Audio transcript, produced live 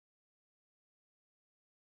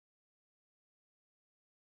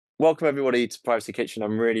welcome everybody to Privacy Kitchen.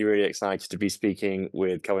 I'm really excited to be speaking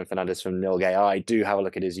with Kelwin Fernandes from Nilg.ai. Do have a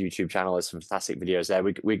look at his YouTube channel. There's some fantastic videos there.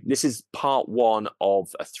 This is part one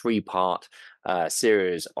of a three-part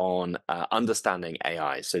series on understanding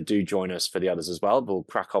AI. So do join us for the others as well. We'll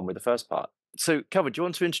crack on with the first part. So Kelwin, do you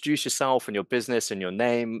want to introduce yourself and your business and your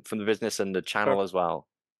name from the business and the channel as well?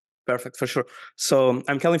 Perfect, for sure. So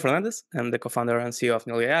I'm Kelwin Fernandes. I'm the co-founder and CEO of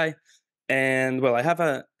Nilg.ai. And well, I have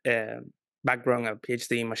a background, a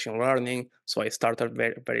PhD in machine learning. So I started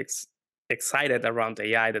very excited around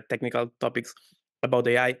AI, the technical topics about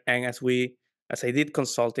AI. And as I did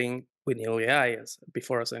consulting with Nilg.ai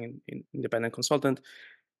before as an independent consultant,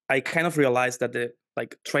 I kind of realized that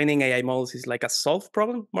training AI models is like a solved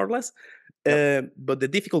problem, more or less. Yep. But the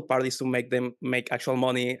difficult part is to make them make actual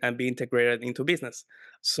money and be integrated into business.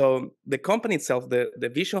 So the company itself,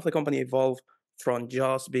 the vision of the company evolved from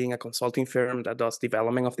just being a consulting firm that does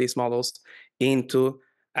development of these models into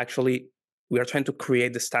actually we are trying to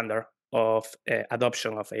create the standard of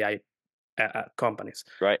adoption of AI companies.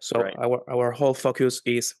 Right. So our whole focus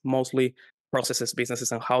is mostly processes,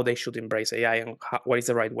 businesses, and how they should embrace AI and what is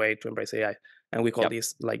the right way to embrace AI. And we call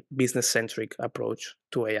this like business-centric approach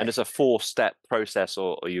to AI. And it's a 4-step process,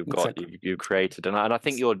 or you've got you created, and I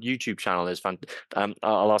think your YouTube channel is fun.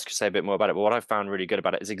 I'll ask you to say a bit more about it. But what I found really good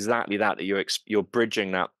about it is exactly that you're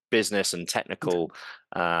bridging that business and technical,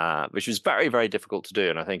 which is very difficult to do.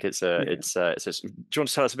 And I think it's do you want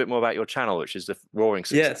to tell us a bit more about your channel, which is the roaring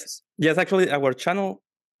success? Yes. Actually, our channel,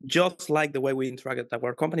 just like the way we interact at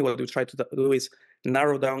our company, what we try to do is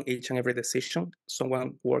narrow down each and every decision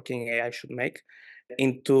someone working in AI should make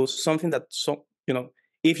into something that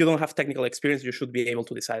if you don't have technical experience, you should be able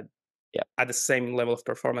to decide at the same level of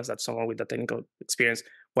performance that someone with the technical experience,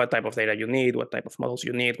 what type of data you need, what type of models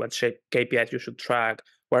you need, what KPIs you should track,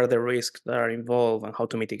 what are the risks that are involved, and how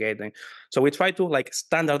to mitigate them. So we try to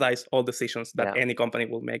standardize all decisions that any company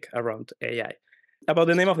will make around AI. About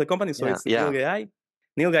the name of the company, so it's Nilg.ai.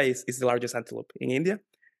 Nilg.ai is the largest antelope in India,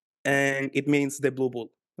 and it means the blue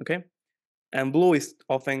bull, okay? And blue is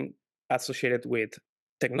often associated with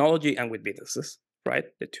technology and with businesses, right?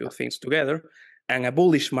 The two things together. And a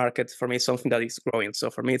bullish market for me is something that is growing.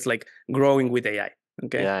 So for me, it's like growing with AI.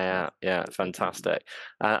 Okay. Yeah. Fantastic.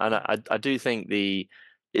 And I do think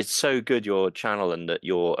it's so good, your channel and that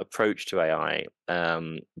your approach to AI,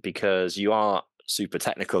 because you are super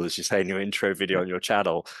technical, as you say in your intro video on your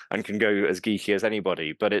channel, and can go as geeky as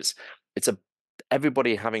anybody. But it's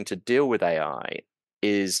everybody having to deal with AI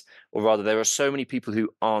or rather, there are so many people who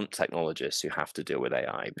aren't technologists who have to deal with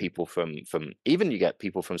AI. People from even you get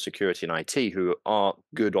people from security and IT who are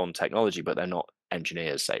good on technology, but they're not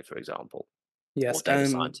engineers, say, for example. Yes, or data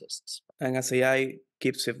scientists. And as AI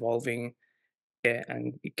keeps evolving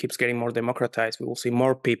and it keeps getting more democratized, we will see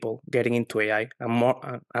more people getting into AI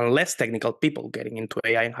and less technical people getting into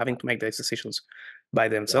AI and having to make those decisions by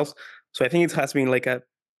themselves. So I think it has been like a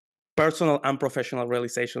personal and professional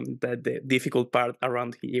realization that the difficult part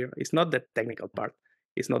around here is not the technical part.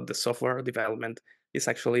 It's not the software development. It's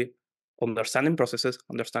actually understanding processes,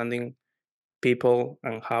 understanding people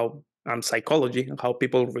and psychology and how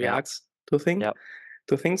people react to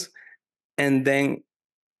things, and then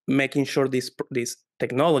making sure these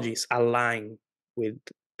technologies align with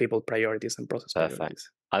people priorities and process priorities.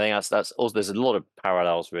 I think that's also, there's a lot of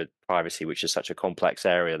parallels with privacy, which is such a complex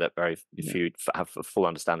area that very few have a full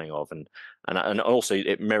understanding of, and also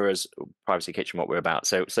it mirrors Privacy Kitchen, what we're about.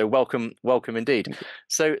 So welcome indeed.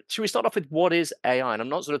 So should we start off with what is AI? And I'm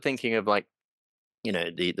not sort of thinking of like,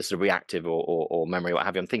 the sort of reactive or memory, what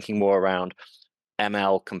have you. I'm thinking more around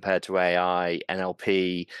ML compared to AI,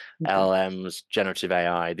 NLP, LLMs, generative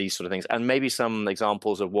AI, these sort of things, and maybe some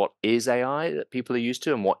examples of what is AI that people are used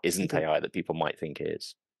to and what isn't AI that people might think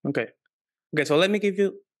is. Okay, so let me give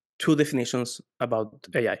you two definitions about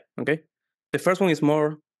AI, okay? The first one is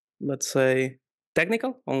more, let's say,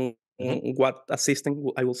 technical on what a system,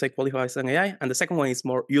 I will say, qualifies an AI, and the second one is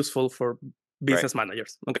more useful for business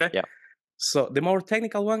managers, okay? Yeah. So the more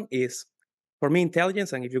technical one is, for me,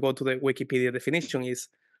 intelligence, and if you go to the Wikipedia definition, is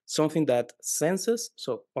something that senses,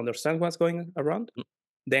 so understands what's going around,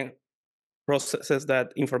 then processes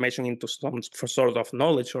that information into some sort of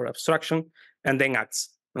knowledge or abstraction, and then acts,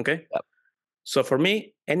 okay? Yep. So for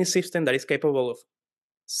me, any system that is capable of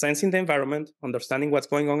sensing the environment, understanding what's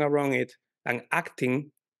going on around it, and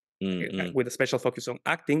acting with a special focus on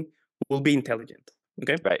acting will be intelligent,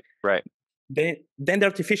 okay? Right. Then the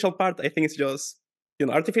artificial part, I think, is just,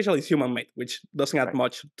 artificial is human-made, which doesn't add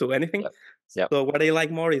much to anything. Yep. So what I like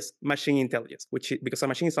more is machine intelligence, because a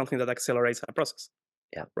machine is something that accelerates a process.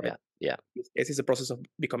 Yeah. This is a process of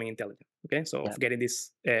becoming intelligent, okay? So of getting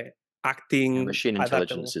this acting Machine adaptable.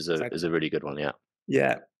 intelligence is Exactly. a really good one. Yeah.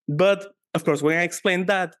 Yeah. But of course, when I explained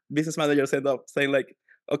that, business managers end up saying like,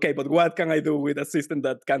 okay, but what can I do with a system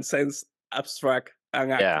that can sense, abstract,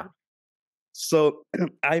 and act? Yeah. So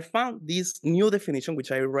I found this new definition,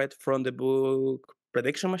 which I read from the book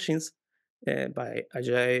Prediction Machines by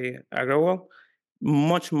Ajay Agrawal,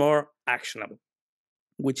 much more actionable,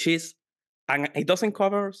 which is, and it doesn't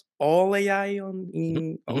cover all AI Hmm.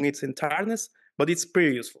 Hmm. on its entireness, but it's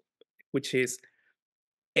pretty useful, which is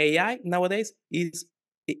AI nowadays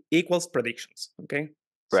equals predictions. Okay,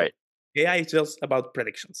 so Right. AI is just about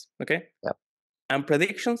predictions. Okay, Yep. and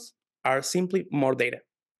predictions are simply more data.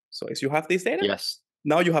 So if you have this data, Yes.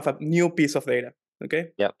 now you have a new piece of data.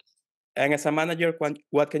 Okay, Yep. and as a manager,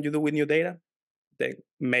 what can you do with new data? Then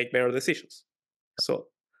make better decisions. So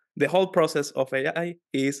the whole process of AI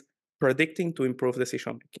is predicting to improve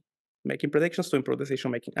decision making, making predictions to improve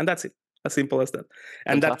decision making, and that's it. As simple as that.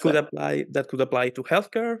 And Fantastic. that could apply to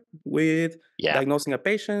healthcare with Yeah. diagnosing a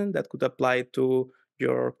patient. That could apply to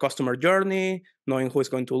your customer journey, knowing who is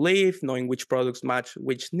going to leave, knowing which products match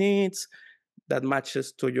which needs. That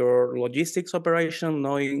matches to your logistics operation,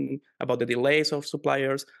 knowing about the delays of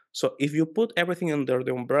suppliers. So if you put everything under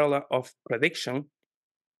the umbrella of prediction,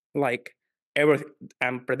 like everything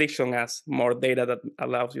and prediction as more data that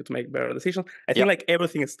allows you to make better decisions, I think Yep. like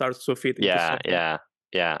everything starts to fit into Yeah. something. Yeah.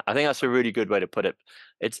 Yeah. I think that's a really good way to put it.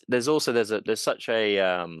 There's such a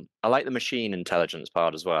I like the machine intelligence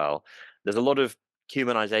part as well. There's a lot of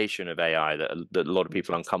humanization of AI that a lot of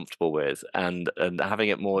people are uncomfortable with, and having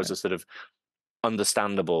it more as Yeah. a sort of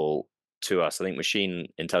understandable to us. I think machine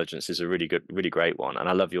intelligence is a really great one, and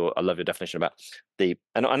I love your definition about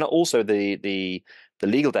and also the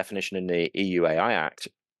legal definition in the EU AI Act,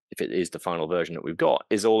 if it is the final version that we've got,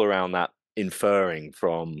 is all around that inferring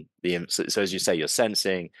from so as you say, you're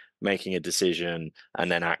sensing, making a decision, and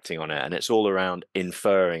then acting on it, and it's all around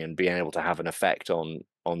inferring and being able to have an effect on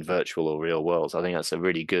virtual or real worlds. I think that's a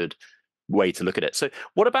really good way to look at it. So,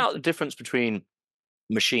 what about the difference between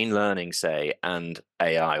machine learning, say, and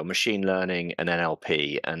AI, or machine learning and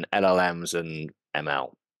NLP, and LLMs and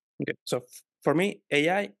ML? Okay. So for me,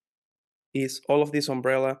 AI is all of this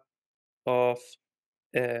umbrella of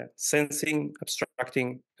sensing,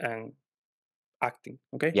 abstracting, and acting.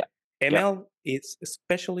 Okay. Yeah, yeah, ML is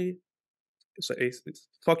especially so it's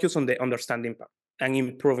focused on the understanding part and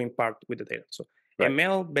improving part with the data. So right.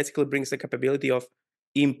 ML basically brings the capability of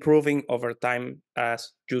improving over time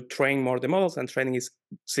as you train more the models, and training is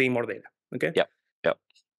seeing more data. Okay. Yep, yep,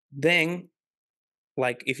 Then,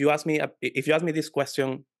 like if you ask me this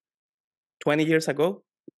question 20 years ago,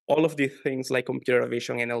 all of these things like computer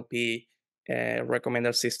vision, NLP,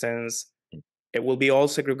 recommender systems, it will be all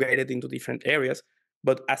segregated into different areas.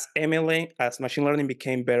 But as MLA, as machine learning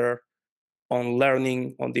became better on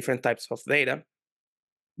learning on different types of data,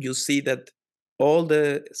 you see that all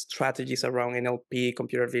the strategies around NLP,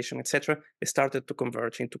 computer vision, etc., started to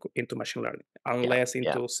converge into machine learning, yeah, unless yeah,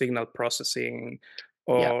 into signal processing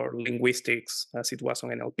yeah, or linguistics as it was on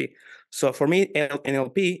NLP. So for me,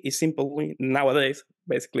 NLP is simply nowadays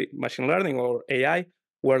basically machine learning or AI,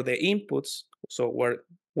 where the inputs, so where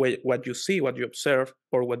what you see, what you observe,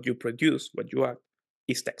 or what you produce, what you act,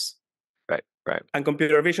 is text. right, right. And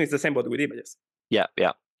computer vision is the same, but with images. Yeah,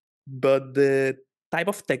 yeah, But the type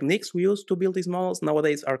of techniques we use to build these models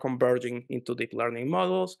nowadays are converging into deep learning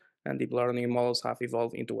models, and deep learning models have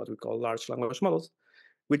evolved into what we call large language models,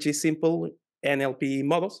 which is simple NLP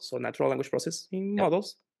models, so natural language processing yep,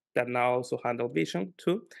 models that now also handle vision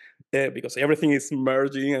too, because everything is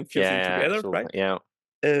merging and yeah, fusing yeah. together, It's all right? yeah,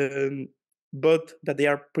 Um, but that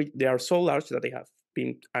they are so large that they have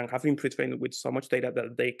been pre-trained with so much data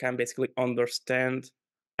that they can basically understand.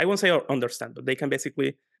 I won't say understand, but they can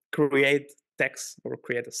basically create text or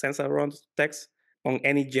create a sense around text on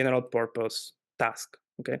any general purpose task.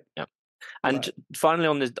 Okay, yeah. And like finally,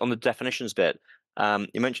 on the definitions bit,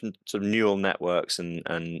 you mentioned sort of neural networks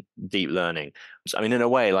and deep learning. So, I mean, in a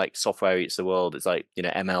way, like software eats the world. It's like,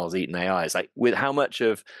 ML's eating AI. It's like, with how much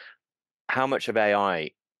of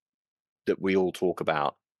AI that we all talk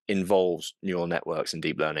about involves neural networks and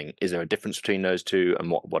deep learning? Is there a difference between those two,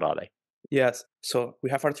 and what are they? yes, so we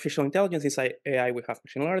have artificial intelligence inside AI. We have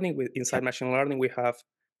machine learning. Inside Yep. machine learning, we have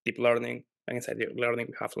deep learning, and inside deep learning,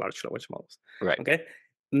 we have large language models. Right. Okay,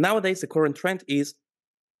 nowadays the current trend is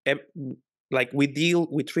like we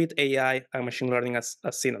treat AI and machine learning as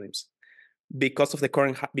synonyms because of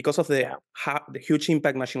Yeah. the huge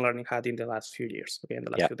impact machine learning had in the last few years, okay, in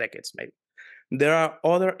the last Yeah. few decades maybe. There are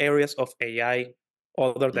other areas of AI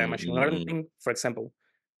other than machine Mm-mm. learning, for example,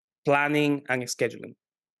 planning and scheduling,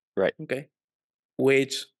 Right. okay,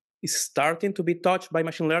 which is starting to be touched by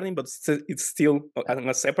machine learning, but it's still on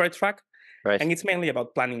a separate track. Right. And it's mainly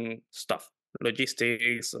about planning stuff,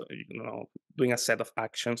 logistics, doing a set of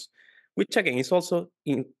actions, which again is also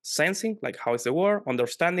in sensing, like how is the world,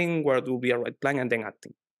 understanding where will be a right plan, and then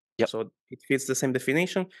acting. Yep. So it fits the same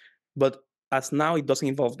definition, but as now it doesn't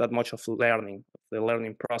involve that much of learning, the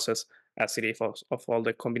learning process, as it is of all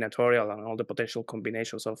the combinatorial and all the potential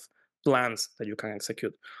combinations of plans that you can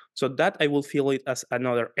execute. So that I will feel it as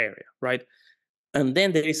another area, right? And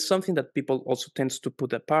then there is something that people also tends to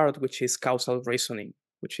put apart, which is causal reasoning,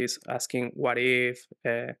 which is asking what if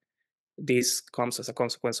this comes as a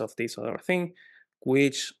consequence of this other thing,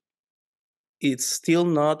 which it's still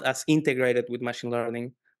not as integrated with machine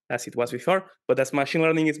learning as it was before. But as machine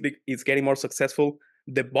learning is getting more successful,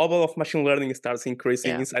 the bubble of machine learning starts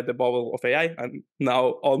increasing inside the bubble of AI, and now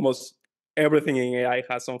almost everything in AI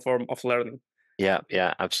has some form of learning. Yeah,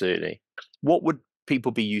 absolutely. What would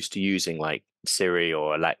people be used to using, like Siri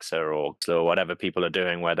or Alexa or whatever people are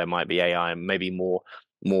doing, where there might be AI and maybe more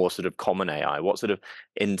sort of common AI? What sort of,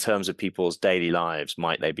 in terms of people's daily lives,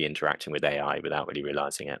 might they be interacting with AI without really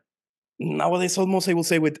realizing it? Nowadays, almost I will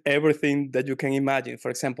say with everything that you can imagine.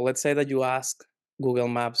 For example, let's say that you ask Google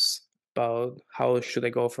Maps about how should I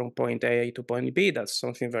go from point A to point B. That's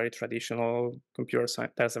something very traditional computer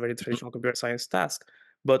science. That's a very traditional computer science task.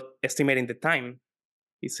 But estimating the time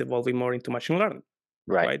is evolving more into machine learning,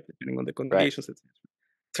 right? Depending on the conditions.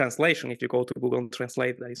 Translation, if you go to Google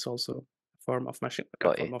Translate, that is also a form of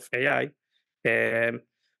form of AI.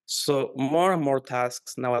 So more and more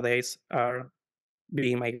tasks nowadays are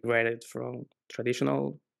being migrated from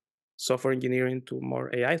traditional software engineering to more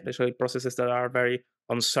AI, especially processes that are very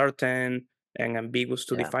uncertain and ambiguous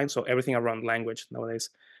to define. So everything around language nowadays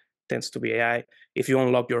tends to be AI. If you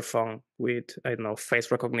unlock your phone with, I don't know,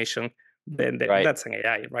 face recognition, then that's an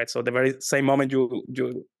AI, right? So the very same moment you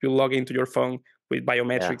log into your phone with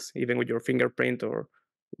biometrics, even with your fingerprint or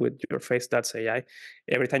with your face, that's AI.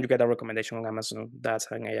 Every time you get a recommendation on Amazon, that's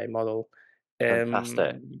an AI model.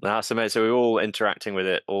 Fantastic. That's amazing. So we're all interacting with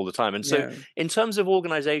it all the time. And so in terms of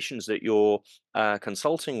organizations that you're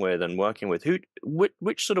consulting with and working with,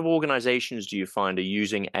 which sort of organizations do you find are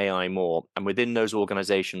using AI more? And within those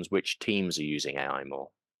organizations, which teams are using AI more?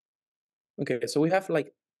 Okay, so we have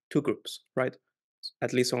like two groups, right?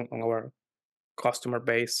 At least on our customer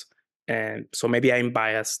base. And so maybe I'm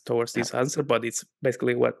biased towards this answer, but it's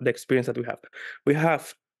basically what the experience that we have. We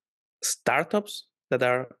have startups that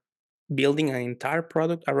are building an entire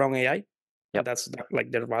product around AI. And that's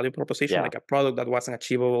like their value proposition, like a product that wasn't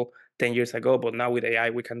achievable 10 years ago, but now with AI,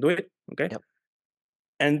 we can do it. Okay.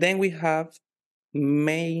 And then we have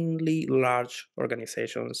mainly large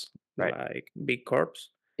organizations like big corps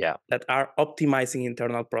that are optimizing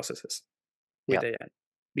internal processes with AI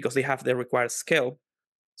because they have the required scale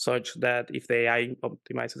such that if the AI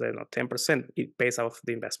optimizes, I don't know, 10%, it pays off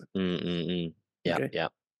the investment.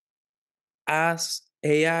 As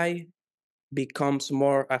AI becomes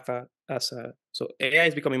more of so AI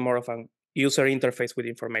is becoming more of a user interface with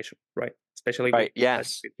information, right? Especially with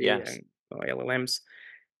ChatGPT and LLMs.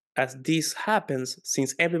 As this happens,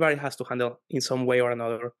 since everybody has to handle in some way or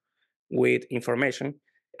another with information,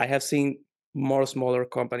 I have seen more smaller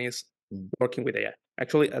companies working with AI.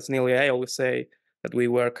 Actually, as Nilg.ai, I always say that we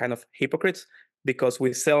were kind of hypocrites because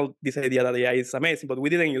we sell this idea that AI is amazing, but we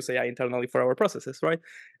didn't use AI internally for our processes, right?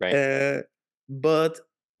 But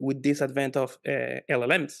with this advent of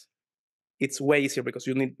LLMs, it's way easier because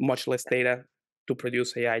you need much less data to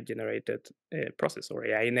produce AI-generated process or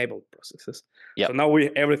AI-enabled processes. So now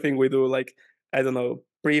everything we do, like, I don't know,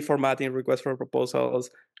 pre-formatting, requests for proposals,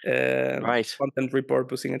 content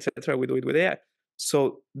repurposing, etc., we do it with AI.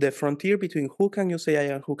 So the frontier between who can use AI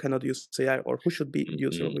and who cannot use AI, or who should be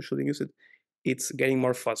used or who shouldn't use it, it's getting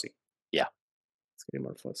more fuzzy. It's getting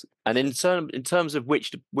more fuzzy. And in terms of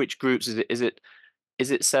which groups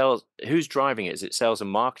is it sales? Who's driving it? Is it sales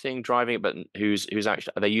and marketing driving it? But who's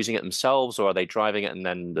actually, are they using it themselves, or are they driving it and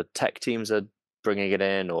then the tech teams are bringing it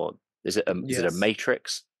in, or is it a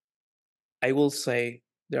matrix? I will say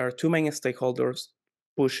there are two main stakeholders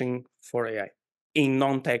pushing for AI in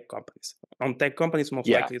non-tech companies. On tech companies, most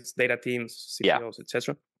likely it's data teams, CTOs,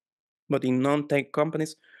 etc. But in non-tech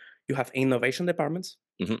companies, you have innovation departments,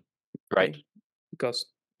 right? Because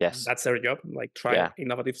that's their job, like try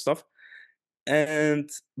innovative stuff.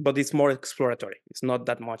 But it's more exploratory. It's not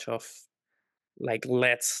that much of like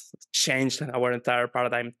let's change our entire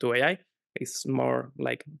paradigm to AI. It's more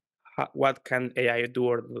like what can AI do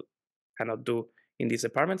or cannot do in these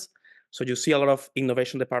departments. So you see a lot of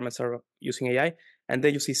innovation departments are using AI, and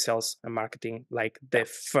then you see sales and marketing like the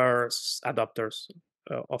first adopters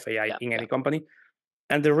of AI in any company.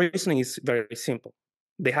 And the reasoning is very simple.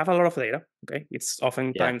 They have a lot of data. Okay, it's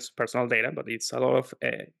oftentimes personal data, but it's a lot of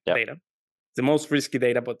data. The most risky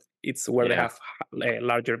data, but it's where they have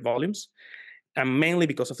larger volumes, and mainly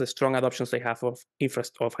because of the strong adoptions they have of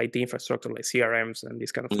IT infrastructure like CRMs and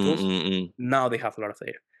these kind of tools. Now they have a lot of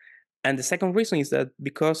data. And the second reason is that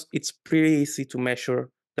because it's pretty easy to measure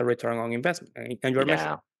the return on investment, and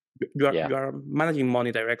you are managing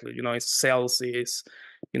money directly. It's sales, it's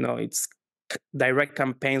direct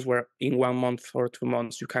campaigns where in 1 month or 2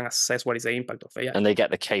 months you can assess what is the impact of AI. And they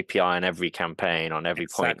get the KPI on every campaign, on every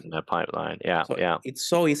point in their pipeline. It's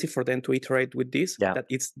so easy for them to iterate with this that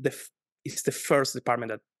it's the first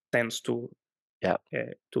department that tends to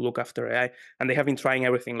look after AI, and they have been trying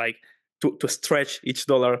everything like to stretch each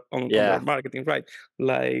dollar on their marketing, right?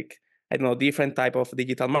 Like, I don't know, different type of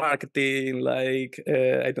digital marketing, like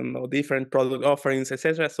I don't know, different product offerings,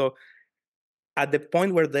 etc. So at the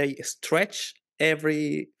point where they stretch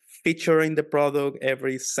every feature in the product,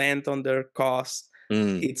 every cent on their cost,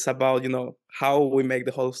 it's about how we make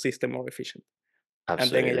the whole system more efficient.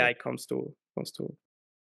 Absolutely. And then AI comes to